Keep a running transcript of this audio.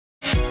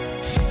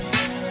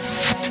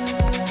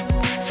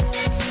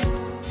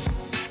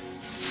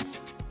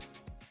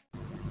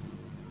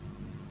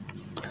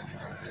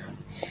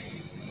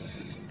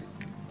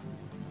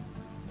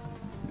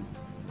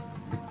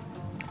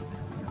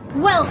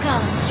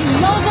Welcome to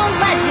Mobile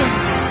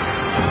Legends!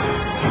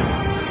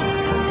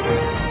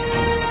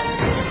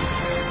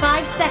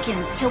 5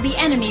 seconds till the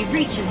enemy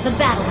reaches the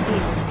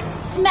battlefield.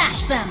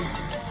 Smash them!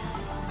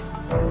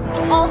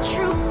 All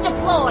troops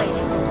deployed!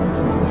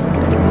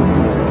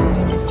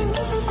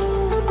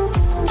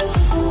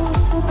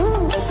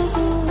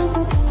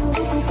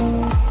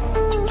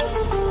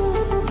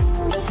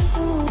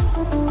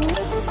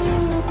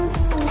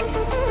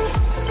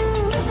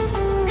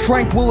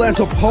 Tranquil as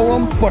a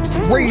poem, but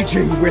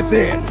raging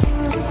within.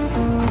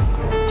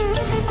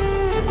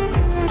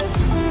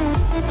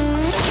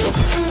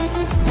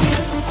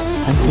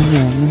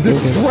 The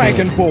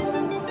Dragon Ball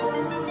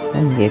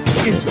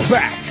is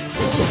back.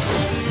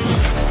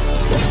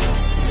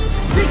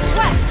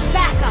 Request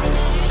backup.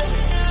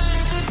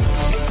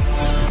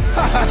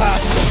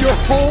 Your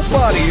whole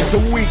body is a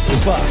weak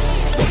spot.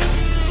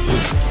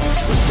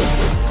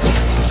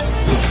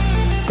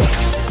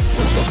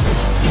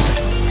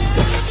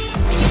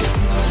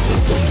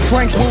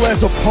 Tranquil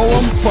as a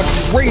poem, but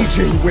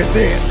raging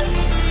within.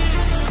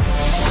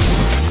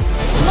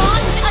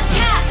 Launch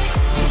attack!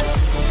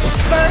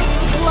 First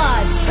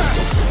blood.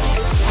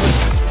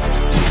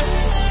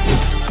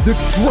 The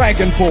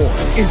Dragonborn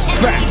is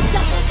back.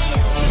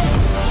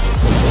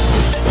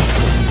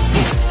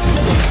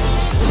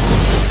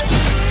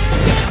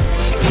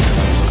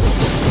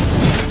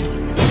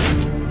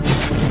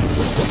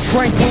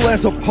 Tranquil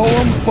as a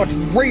poem, but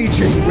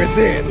raging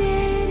within.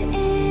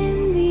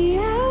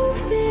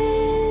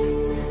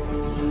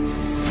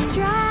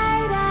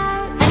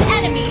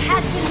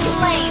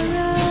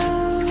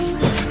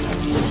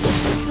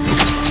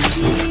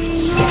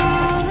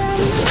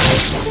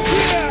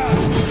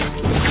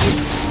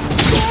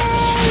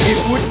 It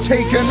would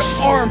take an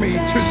army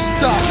to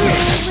stop me.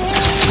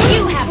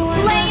 You have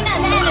slain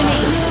an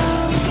enemy.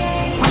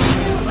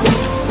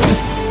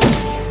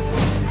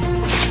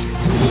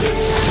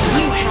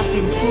 You have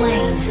been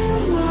slain.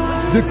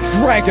 The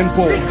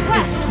Dragonborn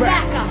Request is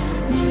back. backup.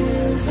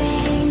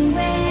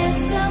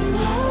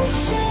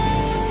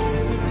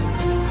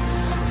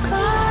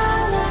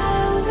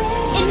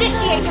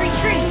 Initiate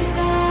retreat.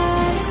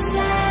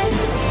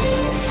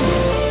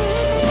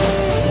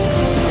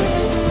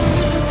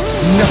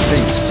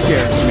 Nothing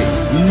scares me,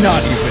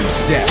 not even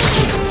death.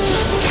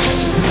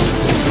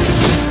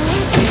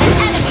 An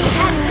enemy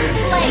has been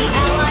slain.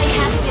 Ally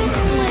has been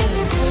slain.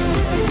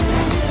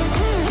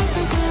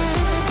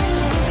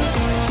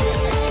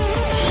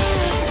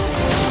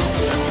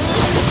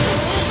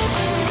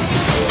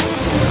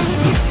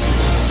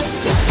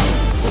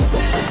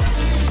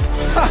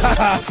 Ha ha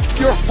ha!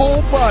 Your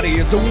whole body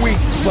is a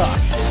weak spot.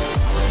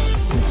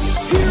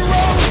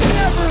 Heroes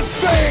never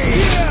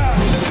fade!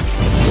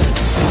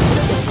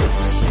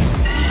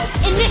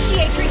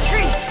 Initiate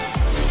retreat.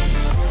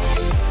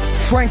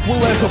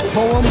 Tranquil as a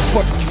poem,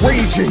 but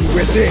raging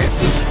within.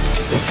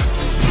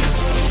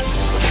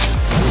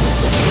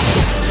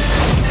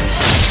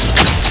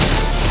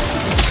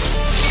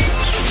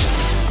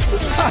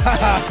 Ha ha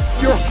ha!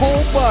 Your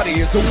whole body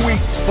is a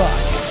weak spot.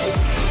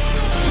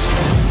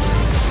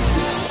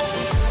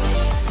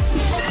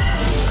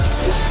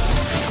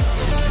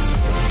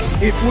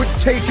 It would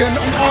take an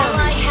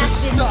army to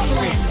stop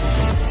me.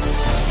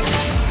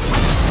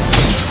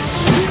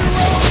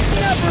 Heroes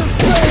never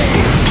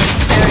fade!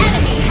 An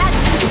enemy has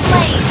been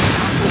slain.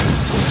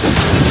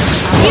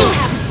 You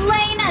have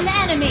slain an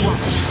enemy.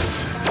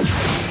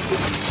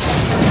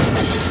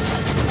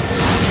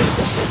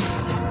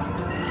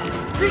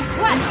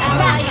 Request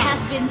ally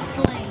has been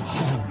slain.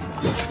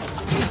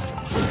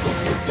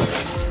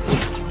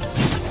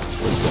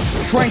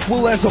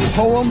 Tranquil as a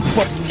poem,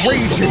 but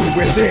raging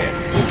within.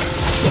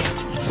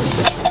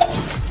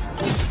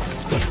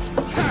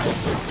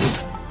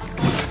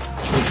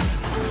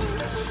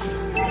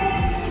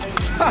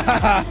 Ha ha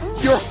ha!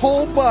 Your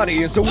whole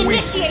body is a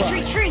weak spot. Initiate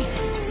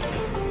retreat.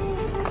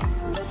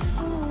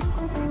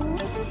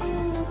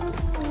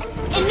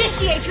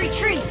 Initiate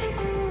retreat.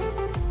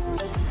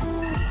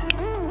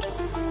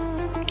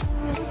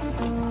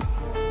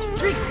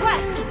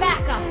 Request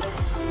backup.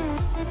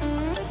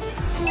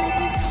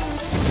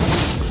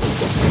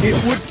 It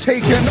would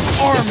take an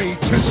army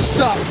to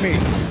stop me.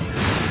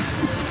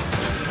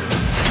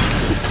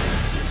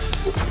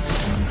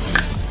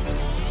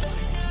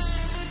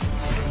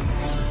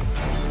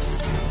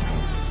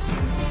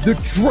 The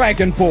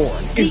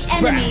Dragonborn is back.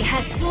 The enemy back.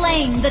 has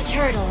slain the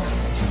turtle.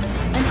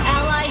 An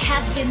ally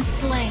has been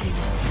slain.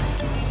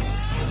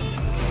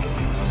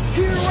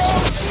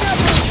 Heroes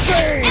never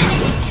fade!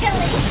 Enemy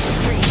killing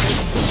spree.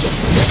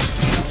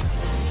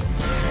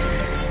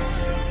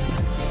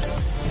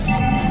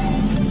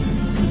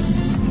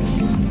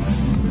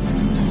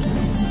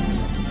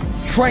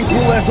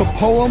 Tranquil as a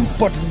poem,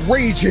 but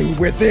raging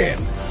within.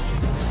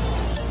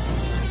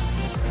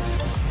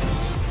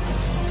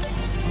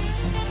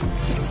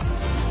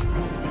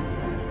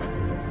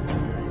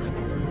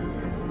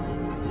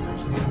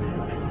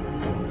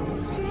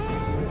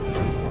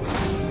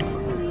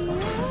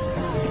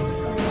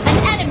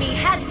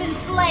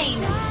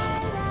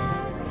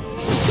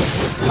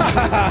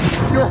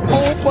 Your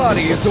whole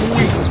body is a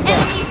weak spot.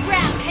 Enemy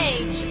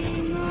rampage!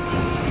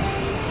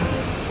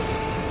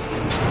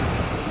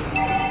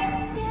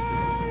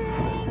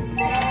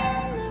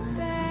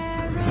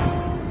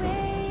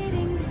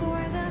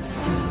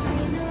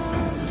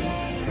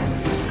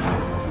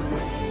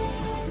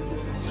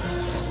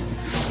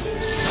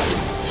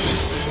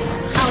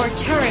 Our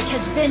turret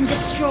has been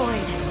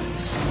destroyed.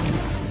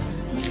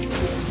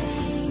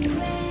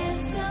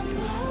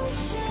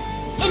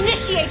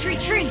 Initiate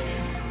retreat!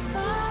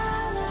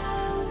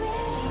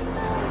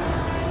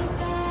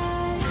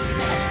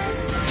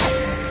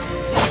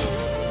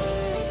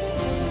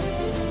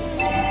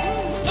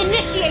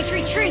 Initiate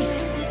retreat!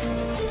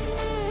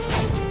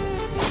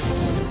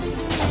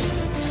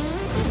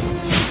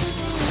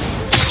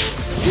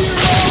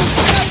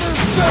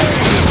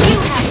 You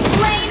have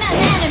slain an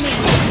enemy!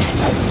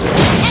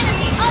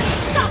 Enemy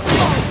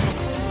unstoppable!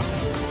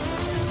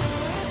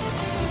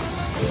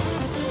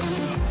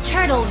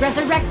 Turtle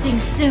resurrecting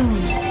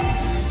soon.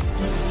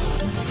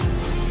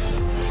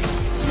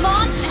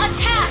 Launch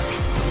attack!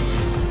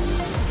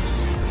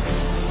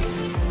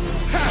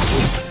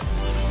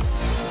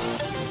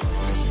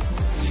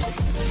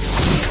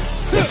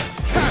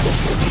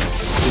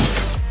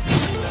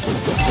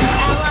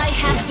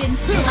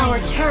 Our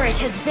turret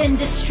has been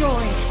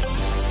destroyed.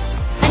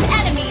 An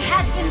enemy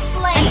has been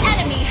slain. An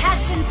enemy has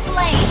been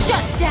slain.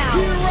 Shut down.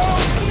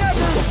 Heroes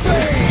never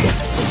fade.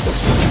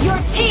 Your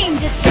team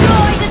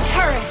destroyed a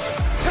turret.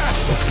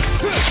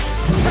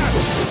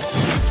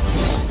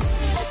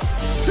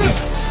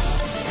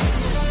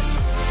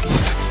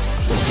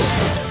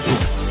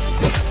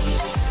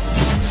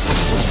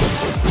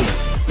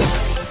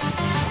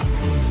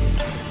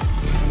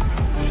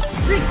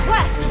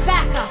 Request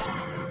backup.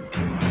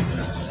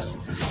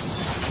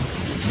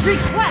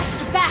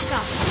 Request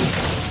backup!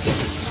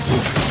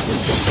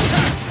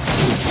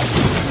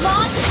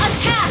 Launch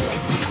attack!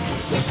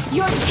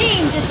 Your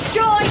team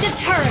destroyed a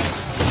turret!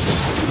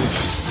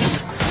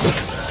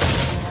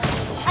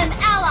 An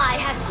ally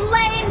has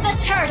slain the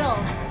turtle!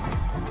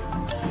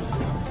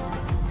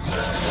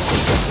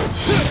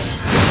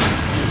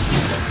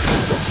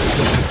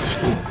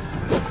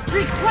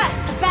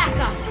 Request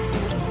backup!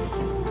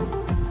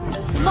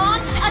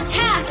 Launch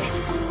attack!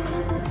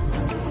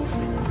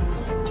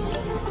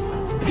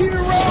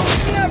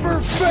 Heroes never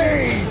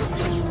fade!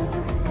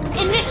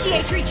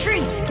 Initiate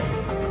retreat!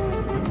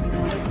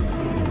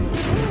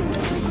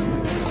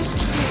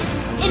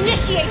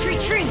 Initiate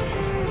retreat!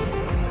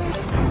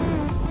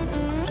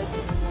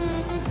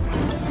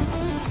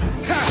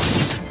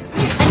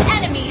 An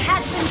enemy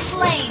has been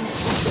slain!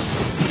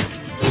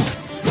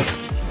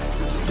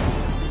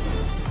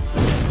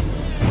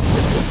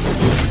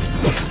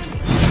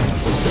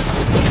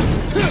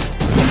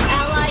 An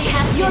ally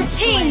has Your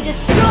team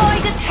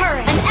destroyed a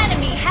turret! An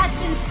enemy has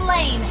been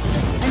slain!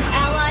 An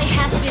ally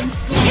has been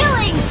slain!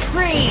 Killing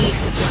spree!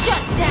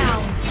 Shut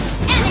down!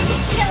 Enemy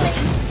killing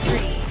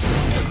spree!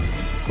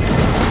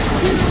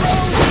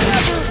 Heroes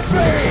never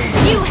fade!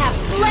 You have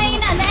slain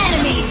an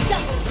enemy!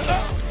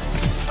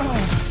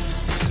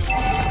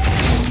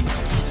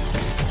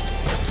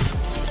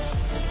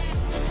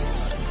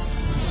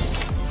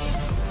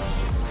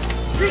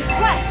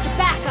 Request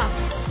backup!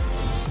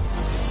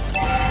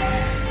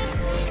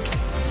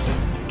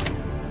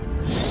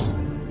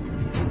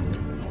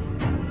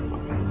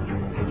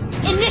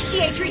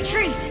 Initiate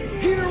retreat!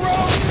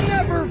 Heroes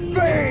never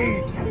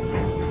fade!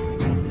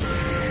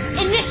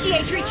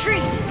 Initiate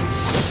retreat!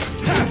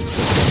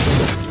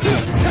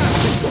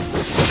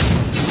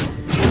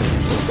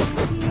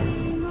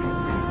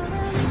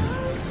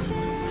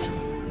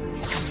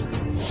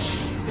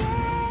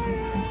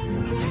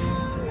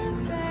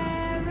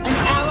 An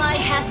ally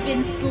has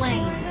been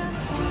slain.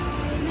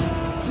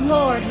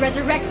 Lord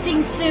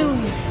resurrecting soon.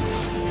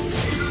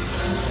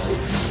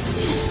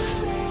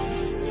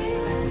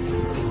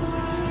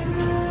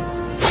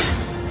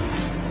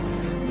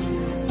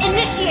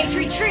 Initiate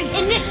retreat!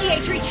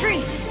 Initiate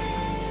retreat!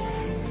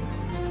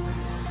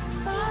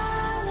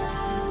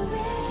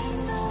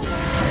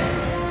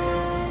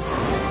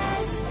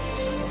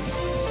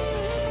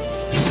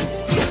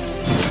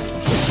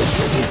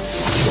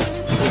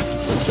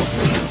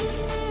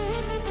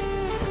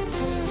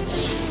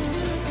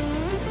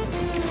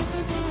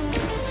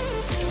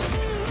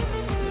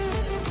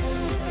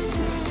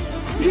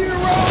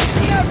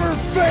 Heroes never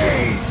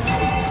fade!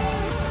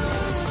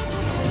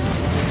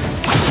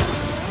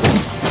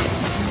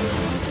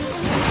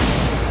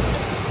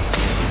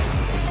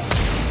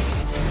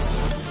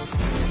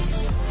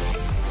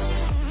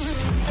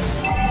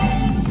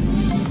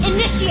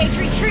 Initiate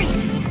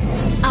retreat!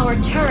 Our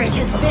turret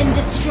has been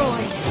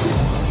destroyed.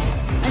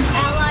 An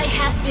ally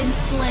has been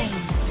slain.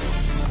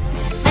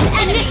 An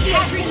enemy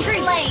Initiate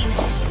retreat! Slain.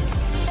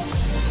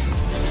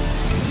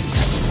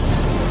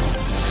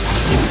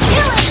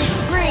 Killing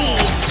spree!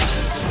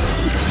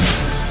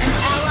 An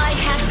ally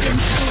has been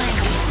slain.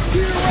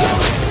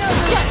 Heroes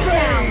never Shut fade!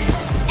 down!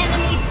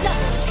 Enemy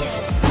double kill!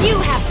 You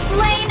have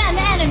slain an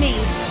enemy!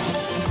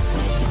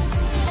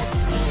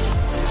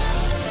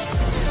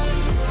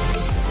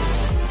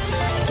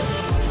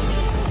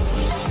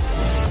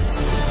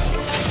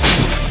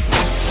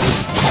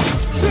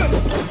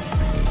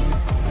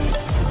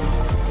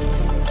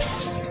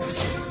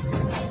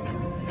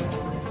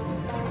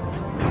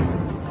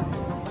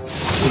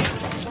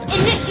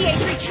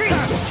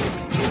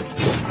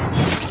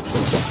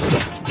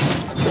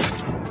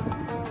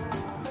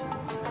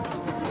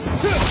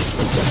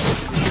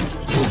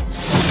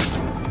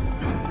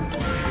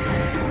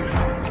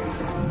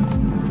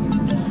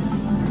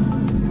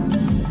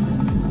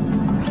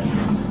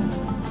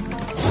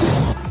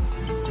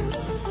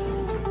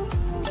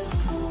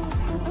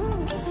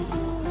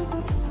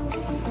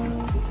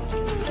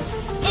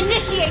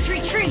 Initiate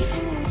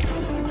retreat!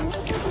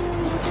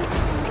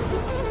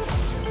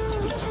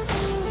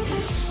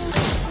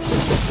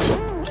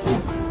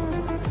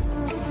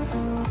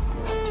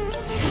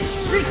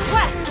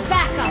 Request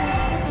backup!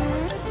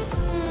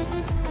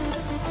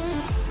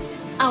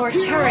 Our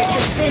turret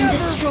has been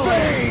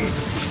destroyed.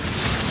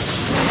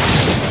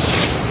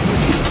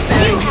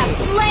 You have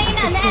slain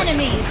an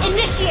enemy!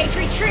 Initiate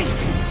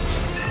retreat!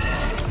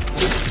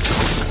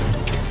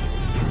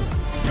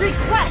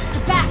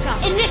 Request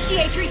backup!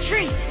 Initiate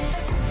retreat!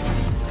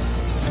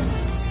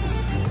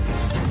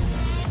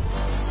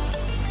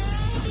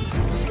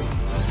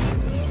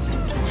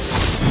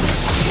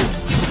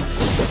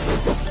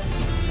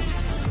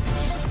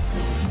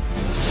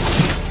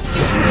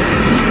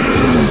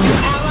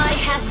 Ally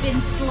has been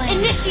slain.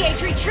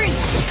 Initiate retreat!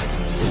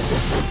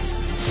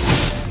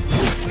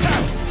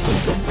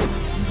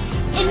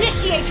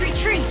 Initiate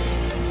retreat!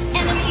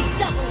 Enemy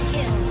double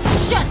kill!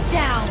 Shut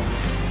down!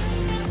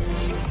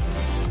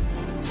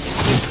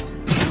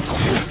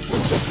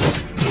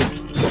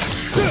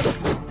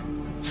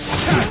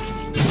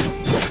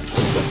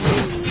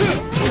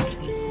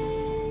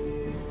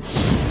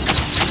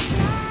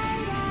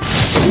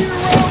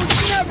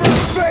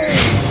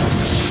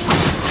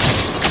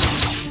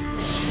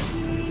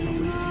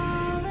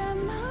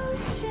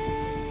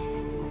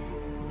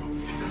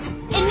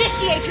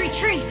 Initiate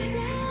retreat!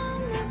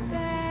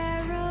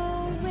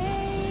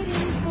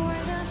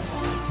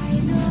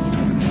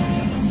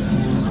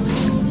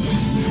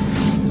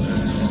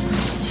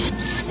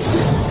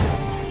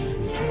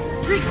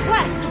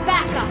 Request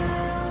backup!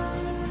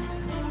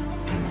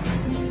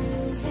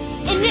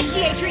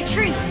 Initiate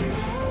retreat!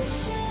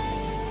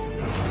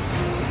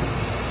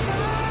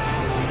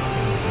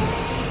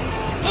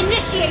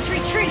 Initiate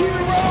retreat!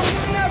 Heroes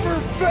never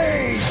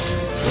fade!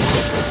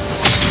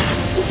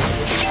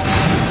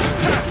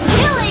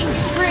 Killing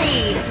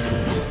spree!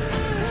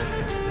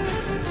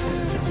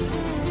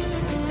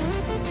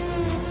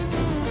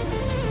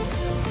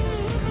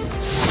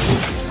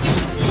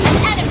 An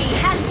enemy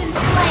has been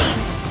slain!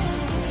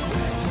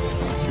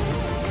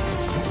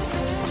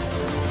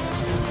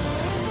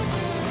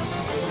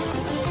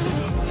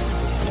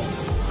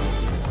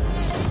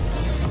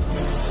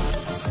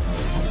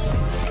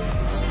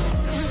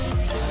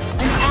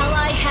 An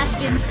ally has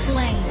been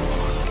slain.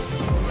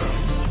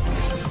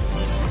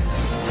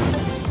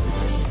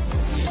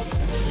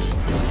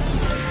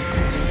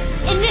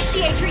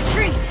 Initiate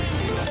retreat!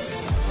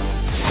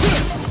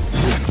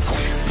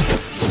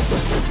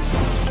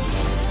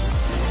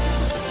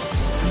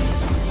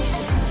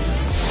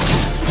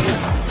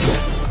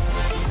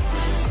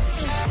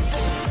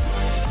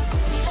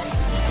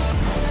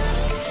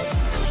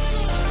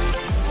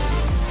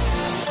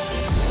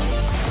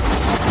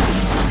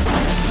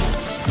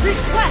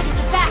 Request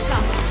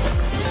backup!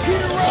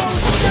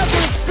 Heroes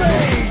never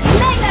fade!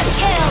 Mega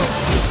kill!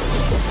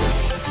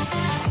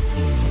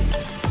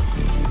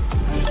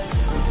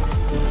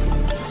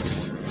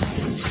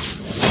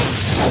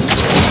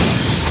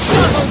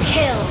 Double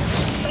kill!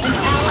 An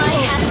ally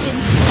has been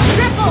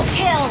triple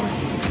kill!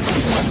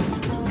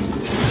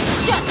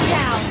 Shut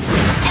down!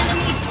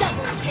 Enemy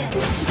double kill!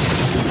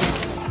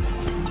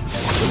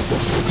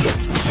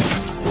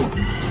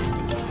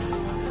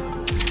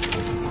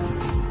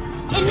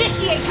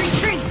 Initiate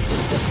retreat!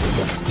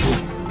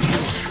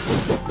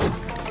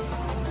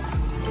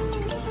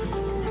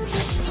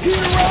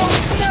 Heroes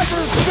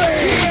never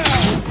fade!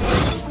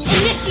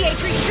 Initiate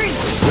retreat!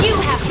 You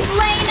have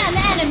slain an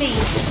enemy!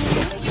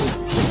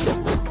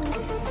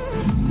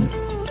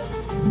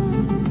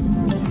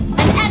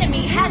 An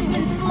enemy has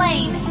been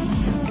slain!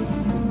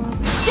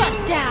 Shut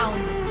down!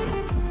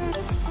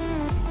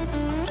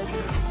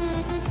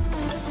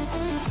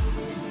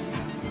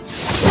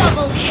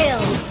 Double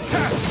kill!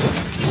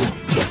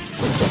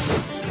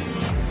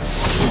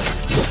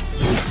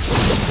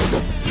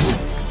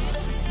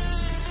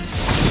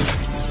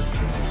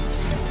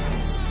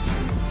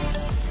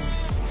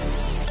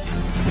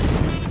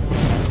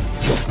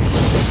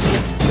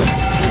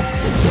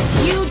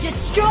 You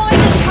destroy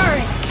the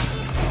turret!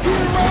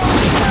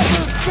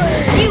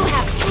 You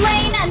have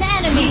slain an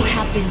enemy! You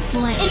have been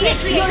slain!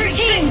 Your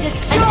team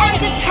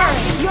destroyed a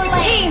turret! Your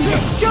team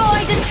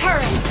destroyed a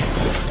turret!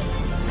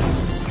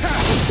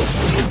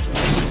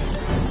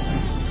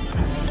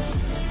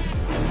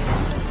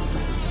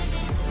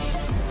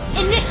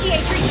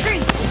 Initiate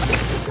retreat!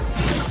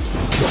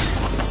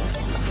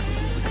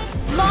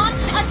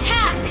 Launch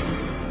attack!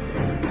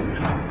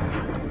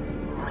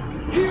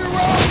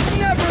 Heroes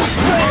never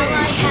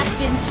Ally fade! has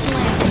been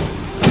slain.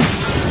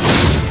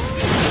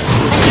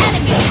 An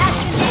enemy has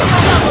been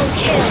double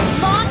kill.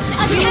 Launch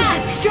attack!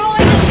 Destroy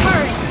the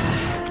turret!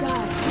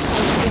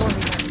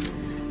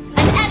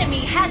 An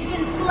enemy has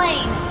been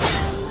slain.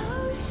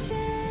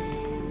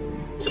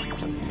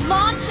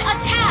 Launch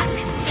attack!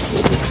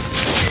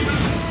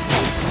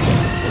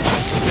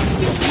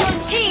 Your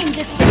team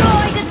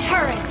destroyed a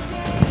turret!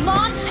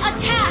 Launch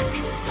attack!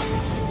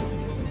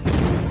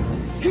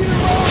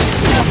 Heroes